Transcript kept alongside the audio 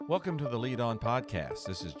Welcome to the Lead On Podcast.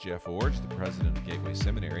 This is Jeff Orge, the president of Gateway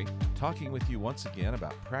Seminary, talking with you once again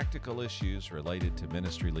about practical issues related to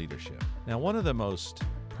ministry leadership. Now, one of the most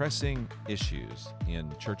pressing issues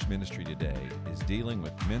in church ministry today is dealing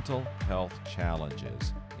with mental health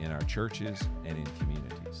challenges in our churches and in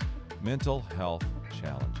communities. Mental health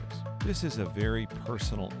challenges. This is a very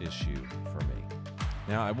personal issue for me.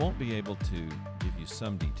 Now, I won't be able to give you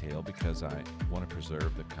some detail because I want to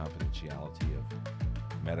preserve the confidentiality of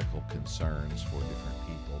medical concerns for different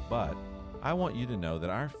people, but I want you to know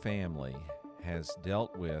that our family has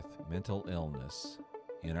dealt with mental illness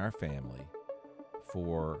in our family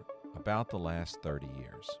for about the last 30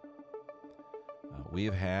 years. We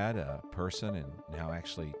have had a person, and now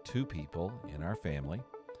actually two people in our family,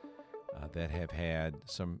 that have had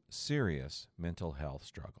some serious mental health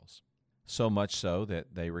struggles. So much so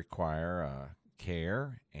that they require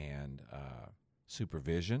care and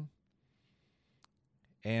supervision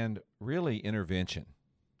and really intervention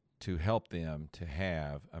to help them to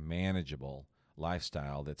have a manageable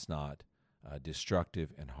lifestyle that's not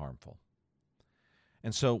destructive and harmful.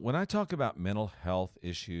 And so when I talk about mental health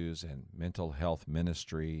issues and mental health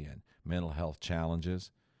ministry and mental health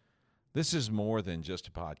challenges, this is more than just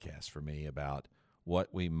a podcast for me about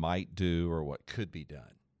what we might do or what could be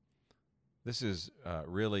done. This is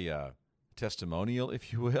really a testimonial,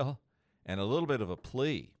 if you will, and a little bit of a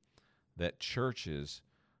plea that churches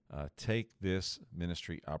take this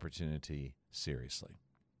ministry opportunity seriously.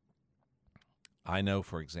 I know,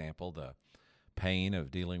 for example, the pain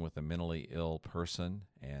of dealing with a mentally ill person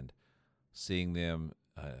and seeing them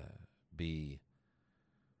be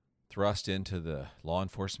thrust into the law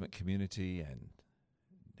enforcement community and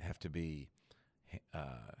have to be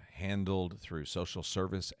handled through social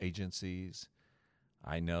service agencies.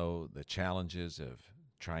 I know the challenges of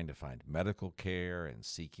trying to find medical care and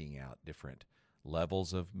seeking out different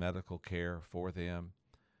levels of medical care for them.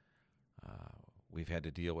 We've had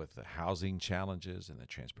to deal with the housing challenges and the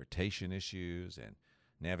transportation issues and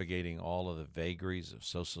navigating all of the vagaries of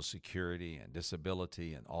Social Security and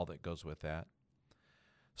disability and all that goes with that.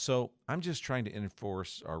 So I'm just trying to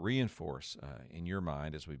reinforce in your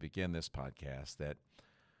mind as we begin this podcast that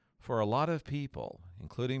for a lot of people,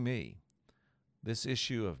 including me, this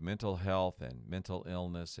issue of mental health and mental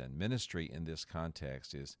illness and ministry in this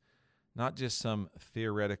context is not just some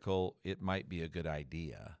theoretical, it might be a good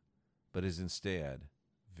idea, but is instead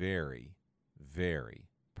very, very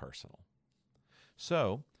personal.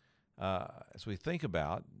 So, as we think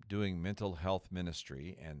about doing mental health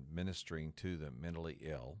ministry and ministering to the mentally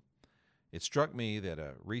ill, it struck me that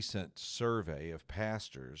a recent survey of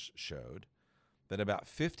pastors showed that about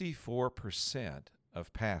 54%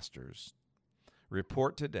 of pastors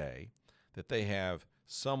report today that they have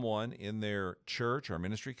someone in their church or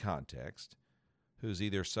ministry context who's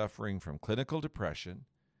either suffering from clinical depression,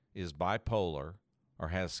 is bipolar, or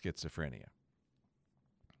has schizophrenia.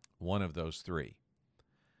 One of those three.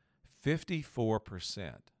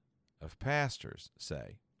 54% of pastors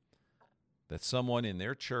say that someone in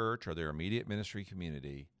their church or their immediate ministry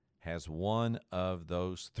community has one of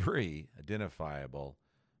those three identifiable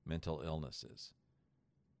mental illnesses.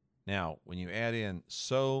 Now, when you add in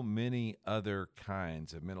so many other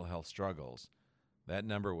kinds of mental health struggles, that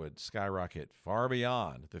number would skyrocket far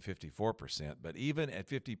beyond the 54%. But even at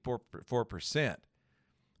 54%,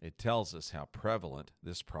 it tells us how prevalent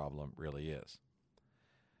this problem really is.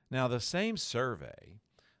 Now, the same survey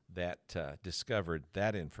that discovered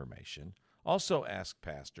that information also asked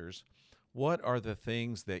pastors, what are the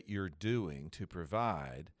things that you're doing to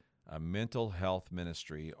provide a mental health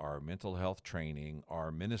ministry or mental health training or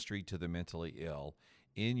ministry to the mentally ill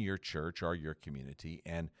in your church or your community?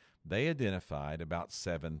 And they identified about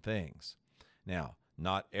 7 things. Now,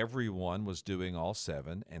 not everyone was doing all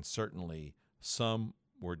 7, and certainly some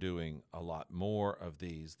were doing a lot more of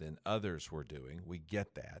these than others were doing. We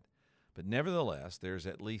get that. But nevertheless, there's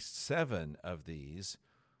at least 7 of these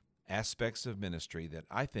aspects of ministry that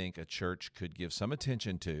I think a church could give some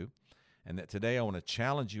attention to, and that today I want to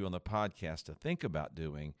challenge you on the podcast to think about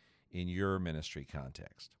doing in your ministry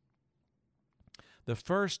context. The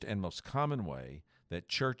first and most common way that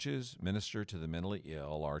churches minister to the mentally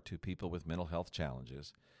ill or to people with mental health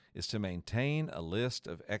challenges is to maintain a list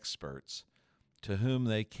of experts to whom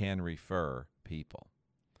they can refer people.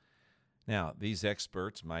 Now, these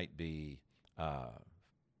experts might be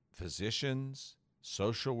physicians,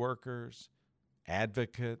 social workers,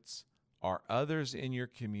 advocates, or others in your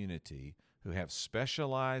community who have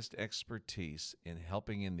specialized expertise in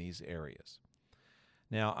helping in these areas.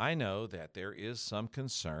 Now, I know that there is some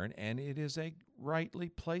concern, and it is a rightly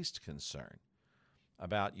placed concern,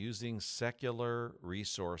 about using secular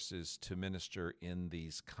resources to minister in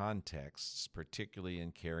these contexts, particularly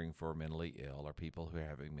in caring for mentally ill or people who are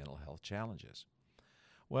having mental health challenges.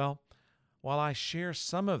 Well, while I share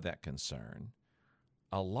some of that concern,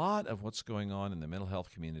 a lot of what's going on in the mental health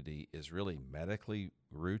community is really medically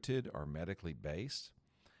rooted or medically based.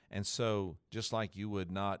 And so, just like you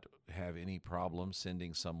would not have any problem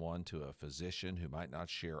sending someone to a physician who might not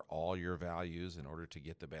share all your values in order to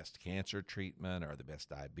get the best cancer treatment or the best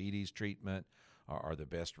diabetes treatment or the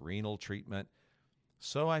best renal treatment,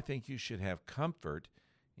 so I think you should have comfort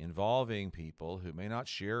involving people who may not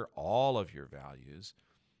share all of your values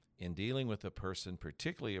in dealing with a person,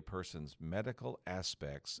 particularly a person's medical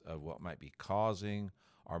aspects of what might be causing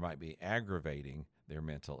or might be aggravating their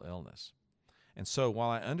mental illness. And so while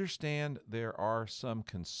I understand there are some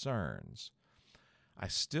concerns, I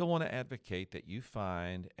still want to advocate that you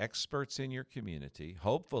find experts in your community,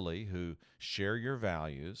 hopefully who share your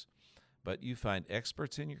values, but you find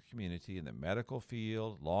experts in your community in the medical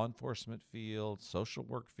field, law enforcement field, social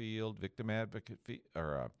work field, victim advocate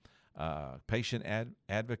or patient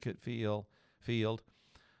advocate field,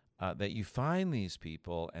 that you find these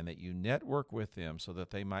people and that you network with them so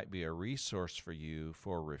that they might be a resource for you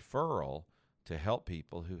for referral to help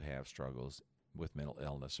people who have struggles with mental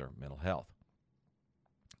illness or mental health.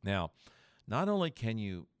 Now, not only can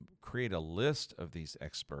you create a list of these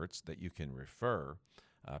experts that you can refer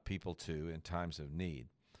people to in times of need,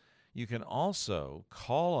 you can also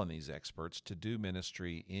call on these experts to do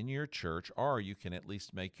ministry in your church, or you can at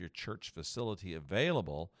least make your church facility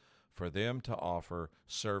available for them to offer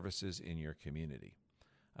services in your community.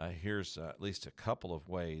 Here's at least a couple of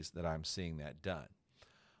ways that I'm seeing that done.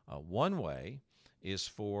 One way is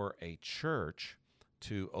for a church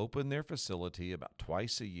to open their facility about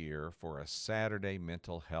twice a year for a Saturday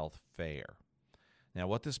mental health fair. Now,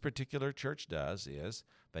 what this particular church does is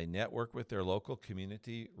they network with their local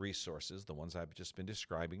community resources, the ones I've just been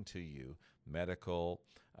describing to you, medical,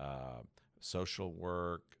 social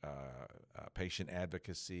work, patient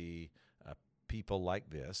advocacy, people like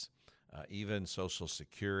this, even Social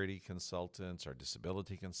Security consultants or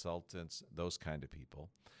disability consultants, those kind of people.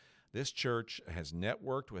 This church has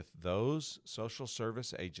networked with those social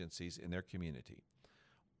service agencies in their community.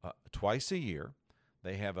 Twice a year,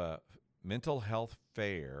 they have a mental health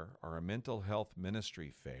fair or a mental health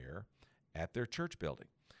ministry fair at their church building.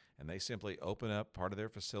 And they simply open up part of their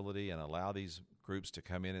facility and allow these groups to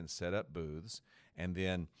come in and set up booths. And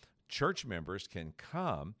then church members can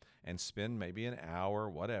come and spend maybe an hour,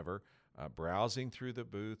 whatever, browsing through the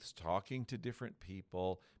booths, talking to different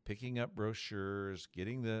people, picking up brochures,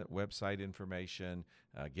 getting the website information,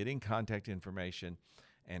 getting contact information,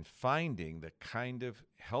 and finding the kind of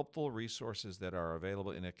helpful resources that are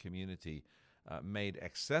available in a community made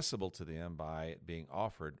accessible to them by it being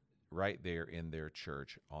offered right there in their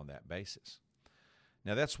church on that basis.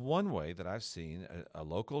 Now, that's one way that I've seen a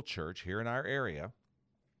local church here in our area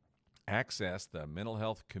access the mental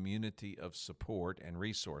health community of support and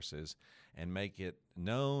resources and make it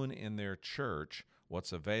known in their church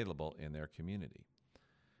what's available in their community.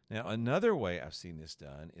 Now, another way I've seen this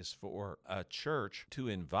done is for a church to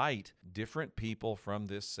invite different people from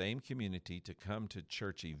this same community to come to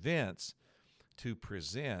church events to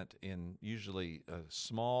present in usually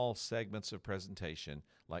small segments of presentation,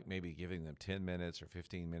 like maybe giving them 10 minutes or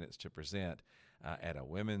 15 minutes to present at a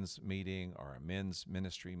women's meeting or a men's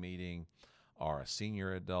ministry meeting or a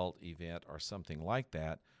senior adult event or something like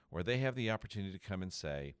that, where they have the opportunity to come and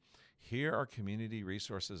say, here are community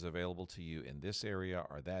resources available to you in this area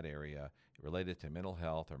or that area related to mental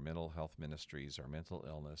health or mental health ministries or mental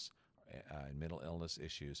illness and mental illness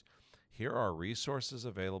issues. Here are resources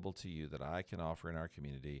available to you that I can offer in our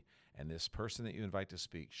community, and this person that you invite to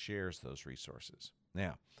speak shares those resources.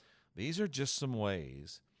 Now, these are just some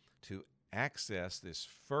ways to access this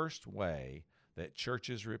first way that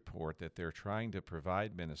churches report that they're trying to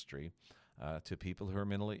provide ministry to people who are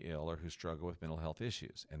mentally ill or who struggle with mental health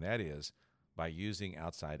issues, and that is by using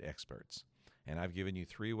outside experts. And I've given you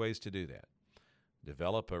 3 ways to do that.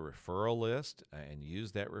 Develop a referral list and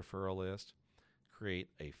use that referral list. Create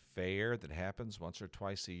a fair that happens once or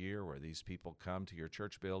twice a year where these people come to your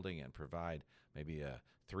church building and provide maybe a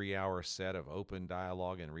 3-hour set of open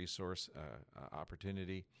dialogue and resource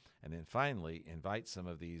opportunity. And then finally, invite some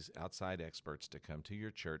of these outside experts to come to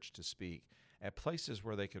your church to speak at places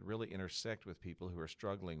where they could really intersect with people who are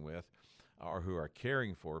struggling with or who are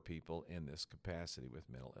caring for people in this capacity with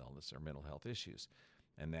mental illness or mental health issues.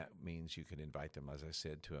 And that means you can invite them, as I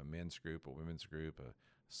said, to a men's group, a women's group, a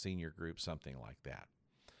senior group, something like that.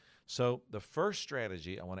 So the first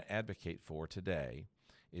strategy I want to advocate for today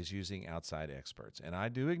is using outside experts. And I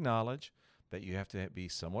do acknowledge that you have to be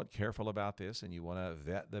somewhat careful about this, and you want to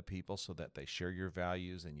vet the people so that they share your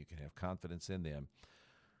values and you can have confidence in them.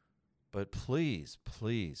 But please,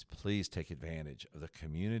 please, please take advantage of the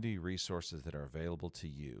community resources that are available to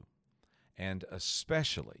you, and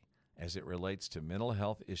especially as it relates to mental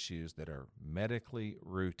health issues that are medically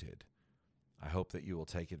rooted. I hope that you will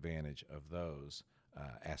take advantage of those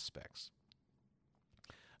aspects.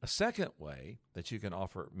 A second way that you can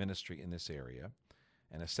offer ministry in this area,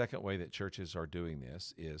 and a second way that churches are doing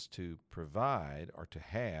this, is to provide or to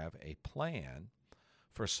have a plan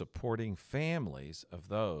for supporting families of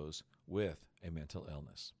those with a mental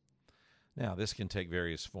illness. Now, this can take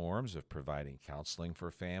various forms of providing counseling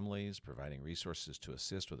for families, providing resources to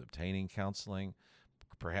assist with obtaining counseling,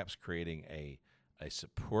 perhaps creating a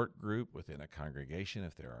support group within a congregation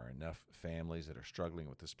if there are enough families that are struggling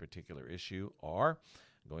with this particular issue, or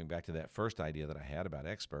going back to that first idea that I had about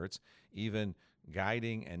experts, even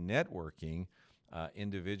guiding and networking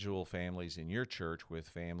individual families in your church with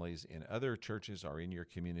families in other churches or in your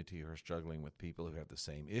community who are struggling with people who have the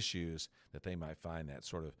same issues, that they might find that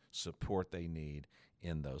sort of support they need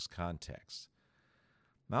in those contexts.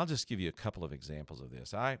 And I'll just give you a couple of examples of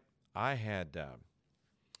this. I had,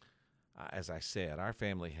 as I said, our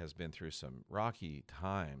family has been through some rocky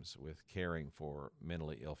times with caring for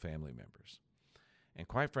mentally ill family members. And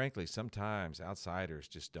quite frankly, sometimes outsiders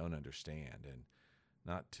just don't understand. And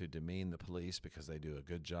not to demean the police, because they do a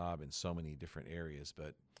good job in so many different areas,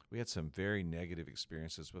 but we had some very negative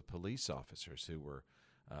experiences with police officers who were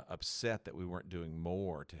upset that we weren't doing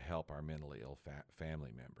more to help our mentally ill family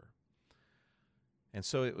member. And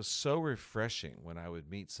so it was so refreshing when I would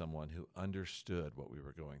meet someone who understood what we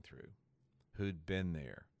were going through, who'd been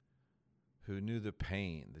there, who knew the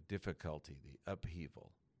pain, the difficulty, the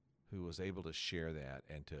upheaval, who was able to share that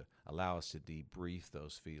and to allow us to debrief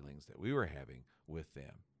those feelings that we were having with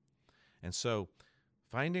them. And so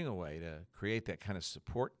finding a way to create that kind of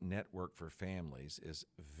support network for families is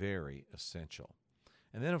very essential.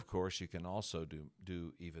 And then, of course, you can also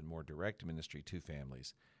do even more direct ministry to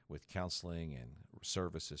families with counseling and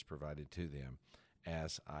services provided to them,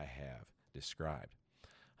 as I have described.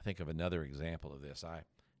 I think of another example of this. I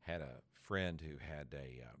had a friend who had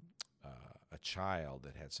a child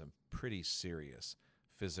that had some pretty serious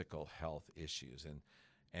physical health issues,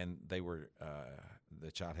 and they were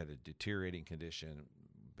the child had a deteriorating condition.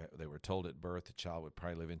 They were told at birth the child would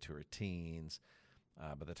probably live into her teens.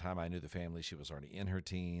 By the time I knew the family, she was already in her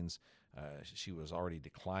teens. She was already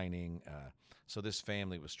declining. So this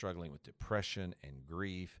family was struggling with depression and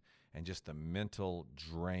grief and just the mental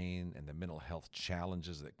drain and the mental health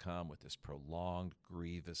challenges that come with this prolonged,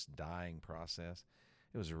 grievous dying process.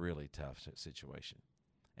 It was a really tough situation.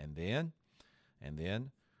 And then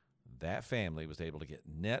that family was able to get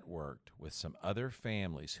networked with some other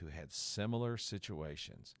families who had similar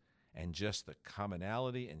situations. And just the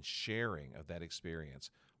commonality and sharing of that experience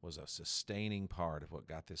was a sustaining part of what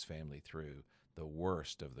got this family through the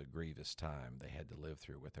worst of the grievous time they had to live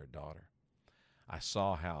through with their daughter. I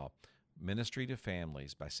saw how ministry to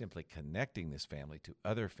families, by simply connecting this family to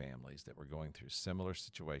other families that were going through similar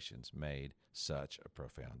situations, made such a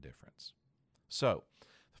profound difference. So,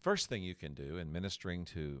 the first thing you can do in ministering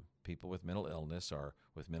to people with mental illness or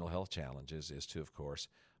with mental health challenges is to, of course,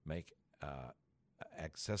 make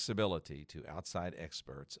accessibility to outside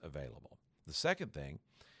experts available. The second thing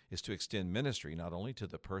is to extend ministry not only to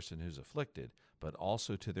the person who's afflicted, but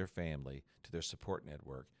also to their family, to their support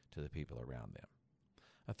network, to the people around them.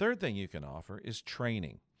 A third thing you can offer is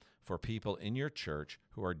training for people in your church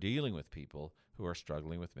who are dealing with people who are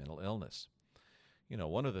struggling with mental illness. You know,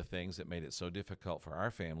 one of the things that made it so difficult for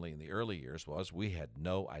our family in the early years was we had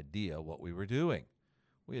no idea what we were doing.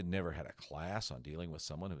 We had never had a class on dealing with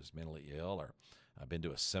someone who was mentally ill, or been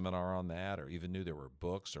to a seminar on that, or even knew there were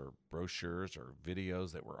books or brochures or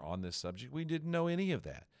videos that were on this subject. We didn't know any of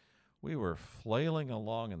that. We were flailing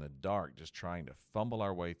along in the dark, just trying to fumble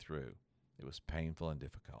our way through. It was painful and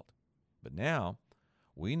difficult. But now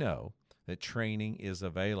we know that training is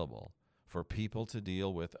available for people to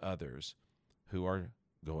deal with others who are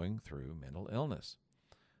going through mental illness.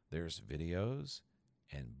 There's videos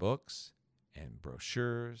and books and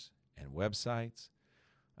brochures and websites.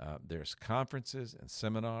 There's conferences and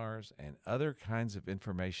seminars and other kinds of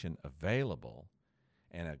information available,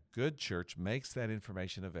 and a good church makes that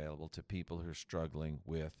information available to people who are struggling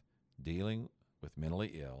with dealing with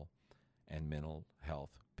mentally ill and mental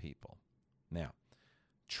health people. Now,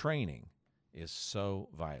 training is so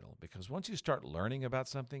vital, because once you start learning about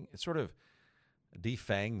something, it sort of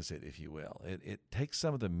defangs it, if you will. It takes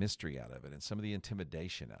some of the mystery out of it and some of the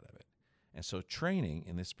intimidation out of it. And so training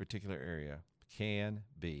in this particular area can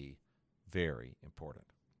be very important.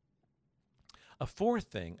 A fourth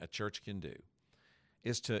thing a church can do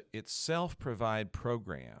is to itself provide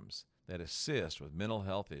programs that assist with mental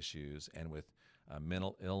health issues and with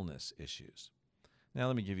mental illness issues. Now,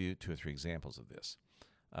 let me give you 2 or 3 examples of this.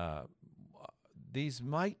 These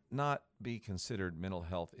might not be considered mental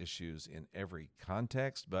health issues in every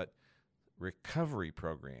context, but recovery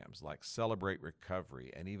programs like Celebrate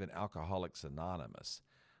Recovery and even Alcoholics Anonymous,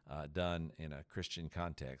 done in a Christian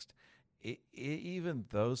context, even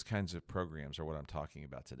those kinds of programs are what I'm talking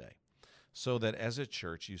about today. So that as a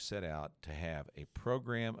church, you set out to have a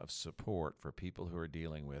program of support for people who are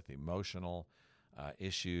dealing with emotional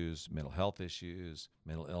issues, mental health issues,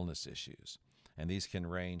 mental illness issues. And these can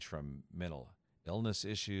range from mental illness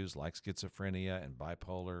issues like schizophrenia and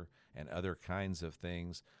bipolar and other kinds of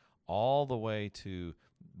things, all the way to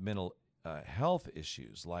mental health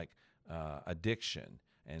issues like addiction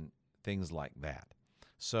and things like that.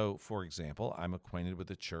 So, for example, I'm acquainted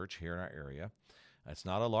with a church here in our area. It's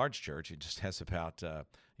not a large church. It just has about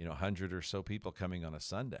 100 or so people coming on a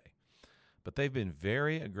Sunday. But they've been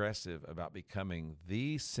very aggressive about becoming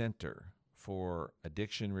the center for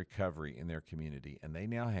addiction recovery in their community. And they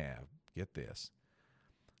now have, get this,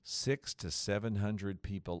 600 to 700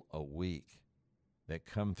 people a week that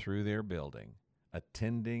come through their building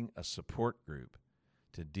attending a support group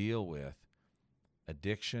to deal with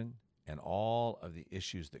addiction and all of the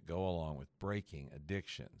issues that go along with breaking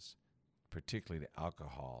addictions, particularly to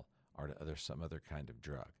alcohol or to some other kind of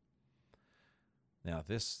drug. Now,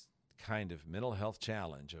 this kind of mental health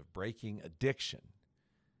challenge of breaking addiction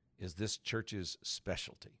is this church's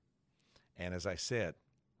specialty. And as I said,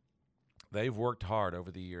 they've worked hard over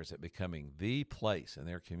the years at becoming the place in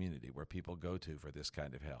their community where people go to for this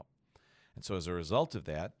kind of help. And so as a result of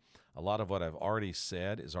that, a lot of what I've already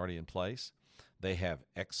said is already in place. They have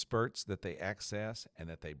experts that they access and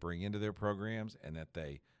that they bring into their programs and that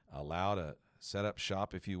they allow to set up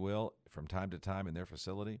shop, if you will, from time to time in their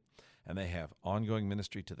facility. And they have ongoing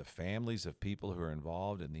ministry to the families of people who are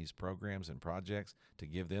involved in these programs and projects to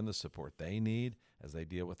give them the support they need as they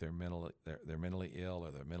deal with their mentally ill or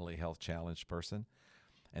their mentally health challenged person.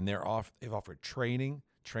 And they've offered training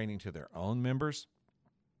to their own members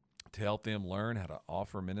to help them learn how to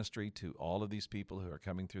offer ministry to all of these people who are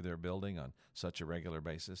coming through their building on such a regular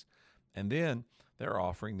basis. And then they're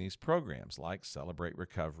offering these programs like Celebrate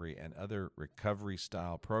Recovery and other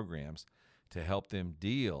recovery-style programs to help them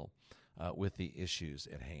deal with the issues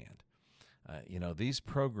at hand. These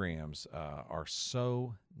programs are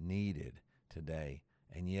so needed today,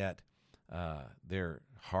 and yet they're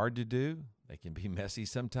hard to do. They can be messy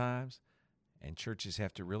sometimes, and churches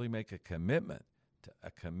have to really make a commitment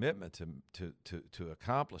to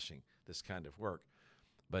accomplishing this kind of work.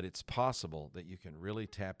 But it's possible that you can really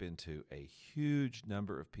tap into a huge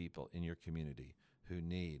number of people in your community who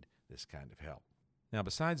need this kind of help. Now,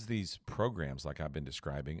 besides these programs like I've been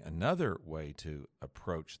describing, another way to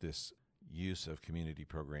approach this use of community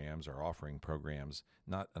programs or offering programs,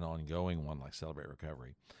 not an ongoing one like Celebrate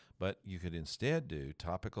Recovery, but you could instead do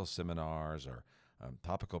topical seminars or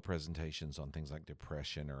topical presentations on things like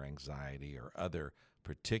depression or anxiety or other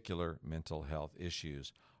particular mental health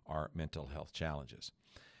issues or mental health challenges.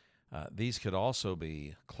 These could also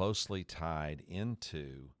be closely tied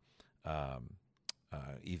into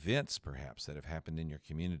events, perhaps, that have happened in your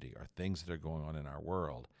community or things that are going on in our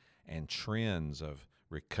world and trends of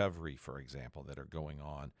recovery, for example, that are going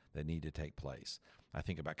on that need to take place. I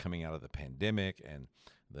think about coming out of the pandemic and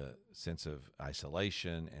the sense of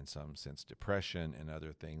isolation and some sense depression and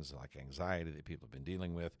other things like anxiety that people have been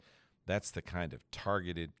dealing with. That's the kind of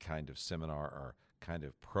targeted kind of seminar or kind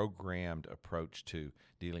of programmed approach to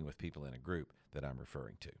dealing with people in a group that I'm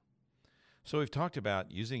referring to. So we've talked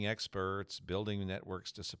about using experts, building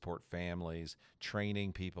networks to support families,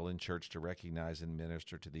 training people in church to recognize and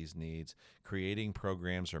minister to these needs, creating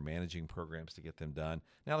programs or managing programs to get them done.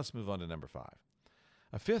 Now let's move on to number 5.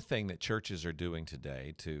 A fifth thing that churches are doing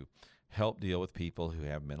today to help deal with people who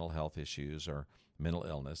have mental health issues or mental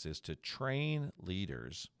illness is to train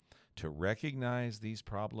leaders to recognize these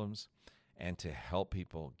problems and to help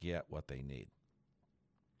people get what they need.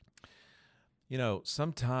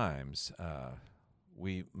 Sometimes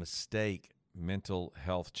we mistake mental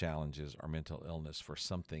health challenges or mental illness for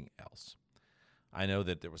something else. I know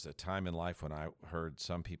that there was a time in life when I heard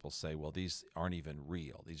some people say, well, these aren't even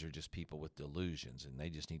real. These are just people with delusions, and they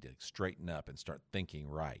just need to straighten up and start thinking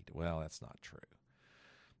right. Well, that's not true.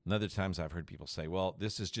 And other times I've heard people say, well,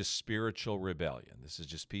 this is just spiritual rebellion. This is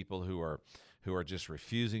just people who are just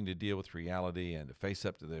refusing to deal with reality and to face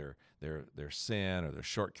up to their sin or their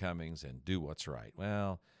shortcomings and do what's right.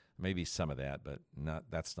 Well, maybe some of that, but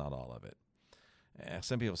that's not all of it.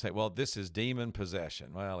 Some people say, well, this is demon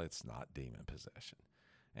possession. Well, it's not demon possession.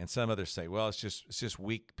 And some others say, well, it's just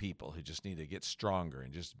weak people who just need to get stronger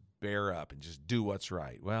and just bear up and just do what's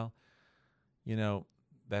right. Well,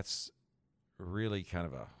 that's really kind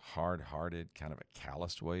of a hard-hearted, kind of a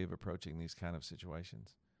calloused way of approaching these kind of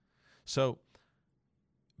situations. So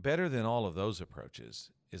better than all of those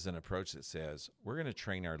approaches is an approach that says we're going to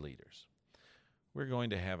train our leaders. We're going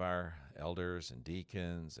to have our elders and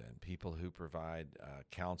deacons and people who provide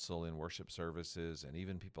counsel in worship services, and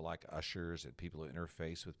even people like ushers and people who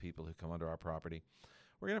interface with people who come onto our property.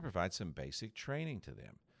 We're going to provide some basic training to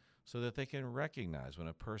them so that they can recognize when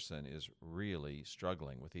a person is really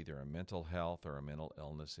struggling with either a mental health or a mental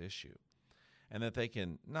illness issue, and that they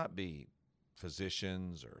can not be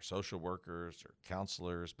physicians or social workers or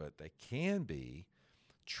counselors, but they can be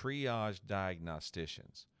triage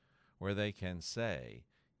diagnosticians, where they can say,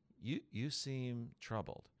 you seem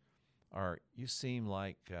troubled, or you seem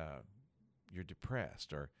like you're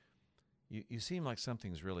depressed, or you seem like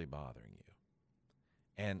something's really bothering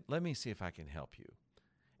you. And let me see if I can help you.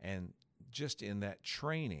 And just in that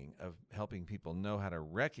training of helping people know how to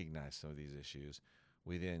recognize some of these issues,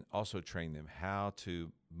 we then also train them how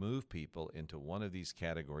to move people into one of these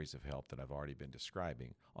categories of help that I've already been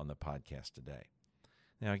describing on the podcast today.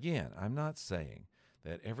 Now, again, I'm not saying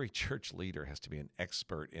that every church leader has to be an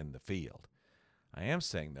expert in the field. I am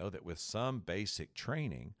saying, though, that with some basic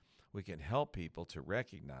training, we can help people to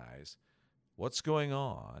recognize what's going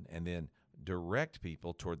on and then direct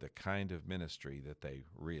people toward the kind of ministry that they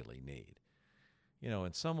really need.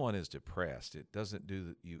 When someone is depressed, it doesn't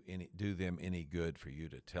do them any good for you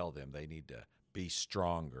to tell them they need to be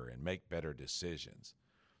stronger and make better decisions.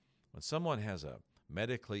 When someone has a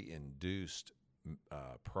medically induced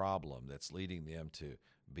problem that's leading them to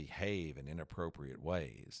behave in inappropriate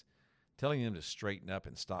ways, telling them to straighten up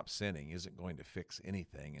and stop sinning isn't going to fix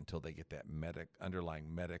anything until they get that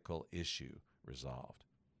underlying medical issue resolved.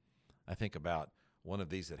 I think about one of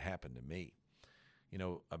these that happened to me.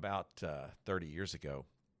 About 30 years ago,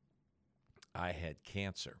 I had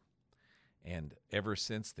cancer. And ever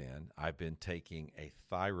since then, I've been taking a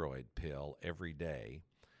thyroid pill every day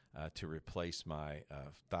to replace my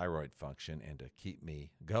thyroid function and to keep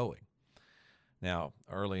me going. Now,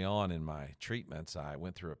 early on in my treatments, I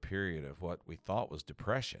went through a period of what we thought was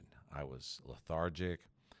depression. I was lethargic.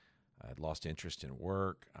 I'd lost interest in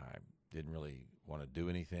work. I didn't really want to do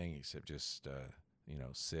anything except just,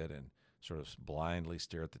 sit and sort of blindly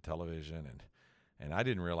stare at the television. And I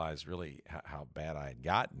didn't realize really how bad I had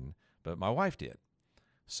gotten, but my wife did.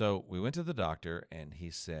 So we went to the doctor, and he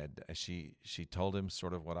said, she told him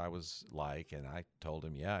sort of what I was like, and I told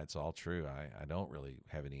him, yeah, it's all true. I don't really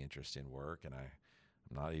have any interest in work, and I'm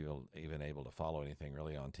not even able to follow anything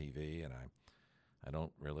really on TV, and I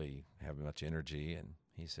don't really have much energy. And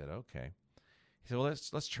he said, okay. He said, well,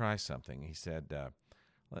 let's try something. He said,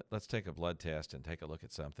 let's take a blood test and take a look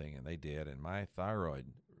at something, and they did, and my thyroid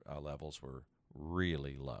levels were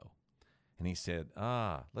really low. And he said,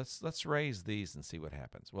 let's raise these and see what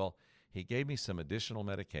happens. Well, he gave me some additional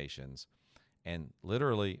medications, and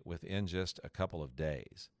literally within just a couple of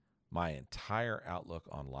days, my entire outlook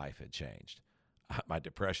on life had changed. My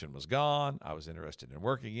depression was gone. I was interested in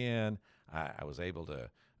work again. I was able to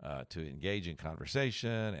engage in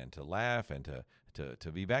conversation and to laugh and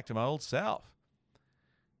to be back to my old self.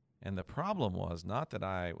 And the problem was not that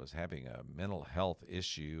I was having a mental health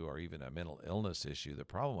issue or even a mental illness issue. The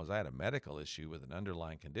problem was I had a medical issue with an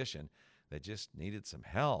underlying condition that just needed some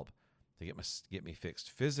help to get me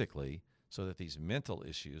fixed physically so that these mental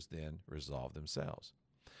issues then resolve themselves.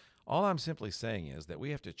 All I'm simply saying is that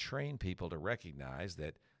we have to train people to recognize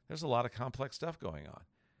that there's a lot of complex stuff going on.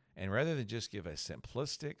 And rather than just give a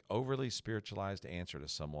simplistic, overly spiritualized answer to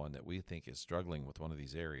someone that we think is struggling with one of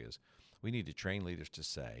these areas, we need to train leaders to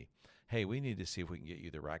say, hey, we need to see if we can get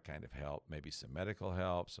you the right kind of help, maybe some medical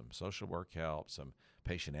help, some social work help, some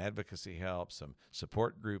patient advocacy help, some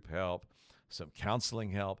support group help, some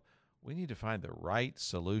counseling help. We need to find the right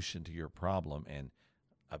solution to your problem, and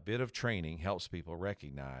a bit of training helps people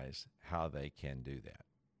recognize how they can do that.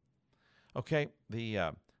 Okay,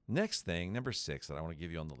 the next thing, number 6, that I want to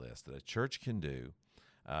give you on the list that a church can do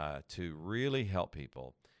to really help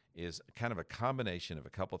people is kind of a combination of a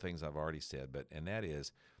couple of things I've already said, and that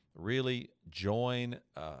is really join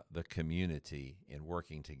the community in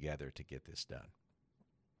working together to get this done.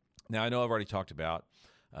 Now, I know I've already talked about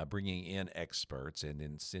bringing in experts and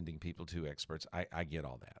then sending people to experts. I get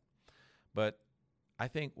all that. But I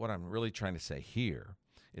think what I'm really trying to say here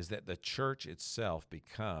is that the church itself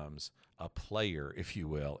becomes a player, if you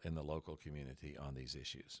will, in the local community on these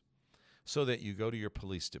issues. So that you go to your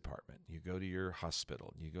police department, you go to your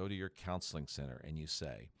hospital, you go to your counseling center, and you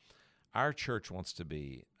say, our church wants to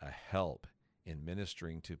be a help in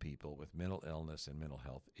ministering to people with mental illness and mental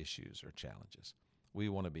health issues or challenges. We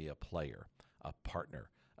want to be a player, a partner,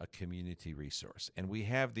 a community resource. And we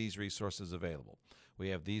have these resources available. We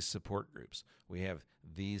have these support groups. We have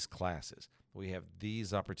these classes. We have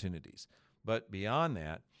these opportunities. But beyond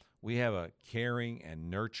that, we have a caring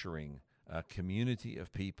and nurturing community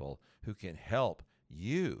of people who can help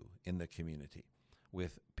you in the community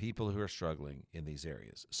with people who are struggling in these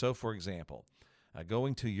areas. So, for example,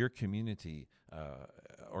 going to your community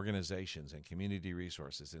organizations and community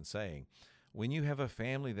resources and saying, when you have a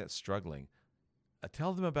family that's struggling,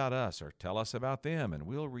 tell them about us or tell us about them, and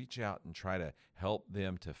we'll reach out and try to help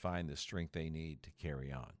them to find the strength they need to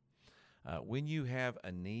carry on. When you have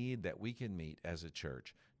a need that we can meet as a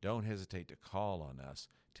church, don't hesitate to call on us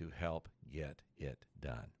to help get it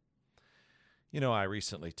done. You know, I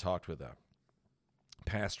recently talked with a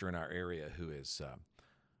pastor in our area who is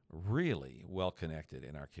really well connected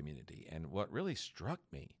in our community, and what really struck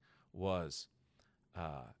me was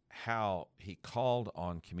how he called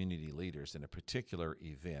on community leaders in a particular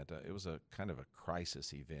event. It was a kind of a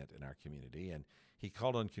crisis event in our community, and he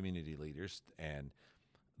called on community leaders, and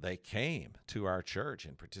they came to our church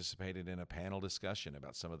and participated in a panel discussion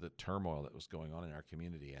about some of the turmoil that was going on in our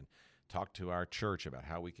community, and talked to our church about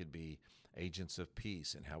how we could be agents of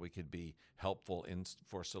peace and how we could be helpful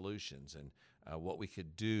for solutions and what we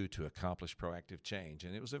could do to accomplish proactive change.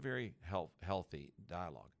 And it was a very healthy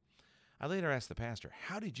dialogue. I later asked the pastor,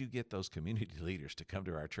 how did you get those community leaders to come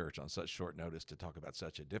to our church on such short notice to talk about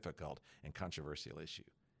such a difficult and controversial issue?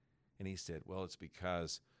 And he said, well, it's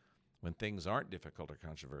because when things aren't difficult or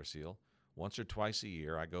controversial, once or twice a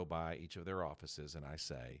year, I go by each of their offices and I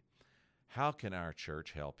say, how can our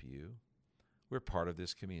church help you? We're part of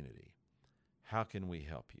this community. How can we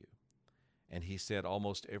help you? And he said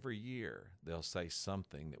almost every year they'll say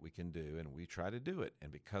something that we can do, and we try to do it.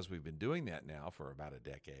 And because we've been doing that now for about a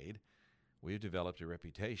decade, we've developed a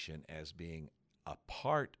reputation as being a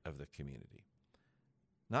part of the community.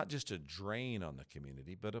 Not just a drain on the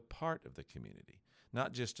community, but a part of the community.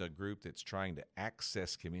 Not just a group that's trying to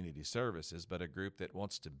access community services, but a group that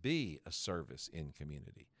wants to be a service in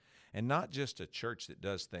community. And not just a church that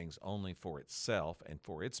does things only for itself and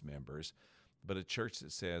for its members, but a church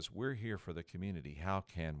that says, we're here for the community. How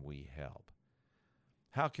can we help?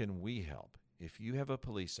 How can we help? If you have a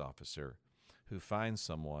police officer who finds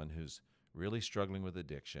someone who's really struggling with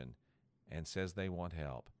addiction and says they want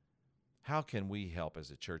help, how can we help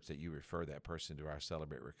as a church that you refer that person to our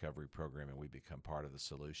Celebrate Recovery program and we become part of the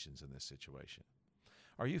solutions in this situation?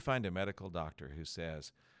 Or you find a medical doctor who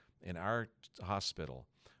says, in our hospital,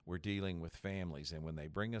 we're dealing with families, and when they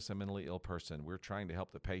bring us a mentally ill person, we're trying to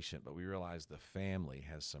help the patient, but we realize the family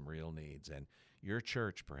has some real needs. And your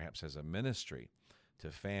church perhaps has a ministry to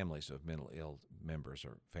families of mental ill members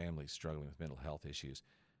or families struggling with mental health issues.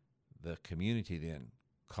 The community then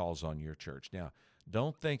calls on your church. Now,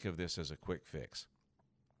 don't think of this as a quick fix.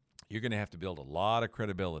 You're going to have to build a lot of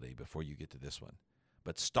credibility before you get to this one.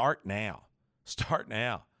 But start now. Start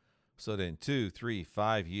now. So that in 2, 3,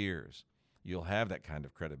 5 years, you'll have that kind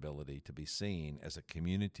of credibility to be seen as a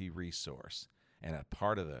community resource and a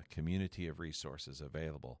part of the community of resources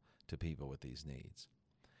available to people with these needs.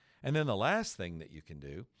 And then the last thing that you can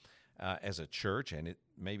do as a church, and it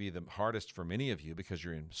may be the hardest for many of you because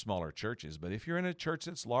you're in smaller churches, but if you're in a church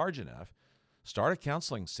that's large enough, start a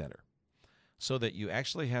counseling center so that you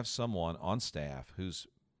actually have someone on staff who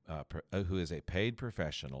is a paid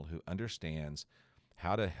professional who understands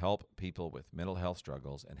how to help people with mental health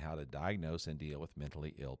struggles and how to diagnose and deal with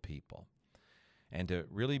mentally ill people, and to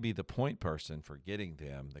really be the point person for getting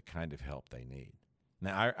them the kind of help they need.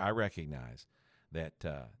 Now, I recognize that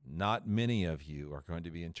not many of you are going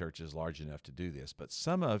to be in churches large enough to do this, but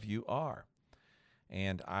some of you are.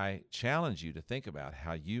 And I challenge you to think about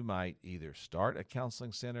how you might either start a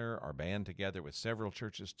counseling center or band together with several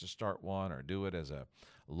churches to start one, or do it as a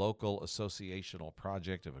local associational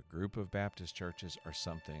project of a group of Baptist churches or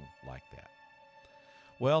something like that.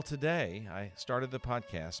 Well, today I started the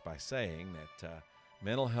podcast by saying that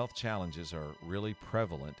mental health challenges are really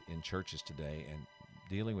prevalent in churches today, and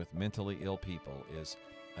dealing with mentally ill people is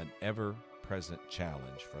an ever-present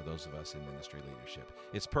challenge for those of us in ministry leadership.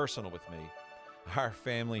 It's personal with me. Our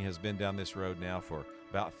family has been down this road now for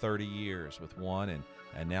about 30 years with one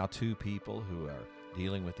and now 2 people who are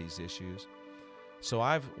dealing with these issues. So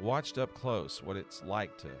I've watched up close what it's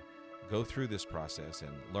like to go through this process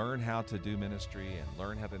and learn how to do ministry and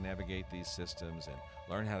learn how to navigate these systems and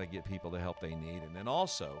learn how to get people the help they need, and then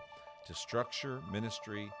also to structure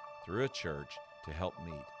ministry through a church to help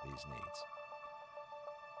meet these needs.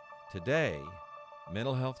 Today,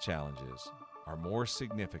 mental health challenges are more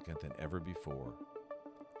significant than ever before,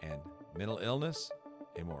 and mental illness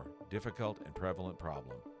a more difficult and prevalent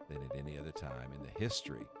problem than at any other time in the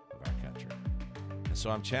history of our country. And so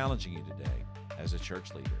I'm challenging you today as a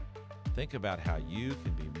church leader. Think about how you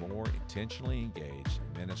can be more intentionally engaged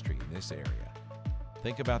in ministry in this area.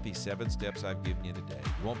 Think about these 7 steps I've given you today.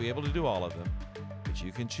 You won't be able to do all of them, but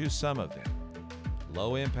you can choose some of them.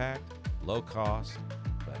 Low impact, low cost,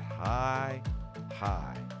 but high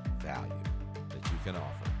value that you can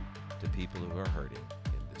offer to people who are hurting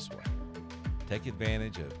in this way. Take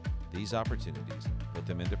advantage of these opportunities, put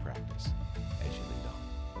them into practice as you lead.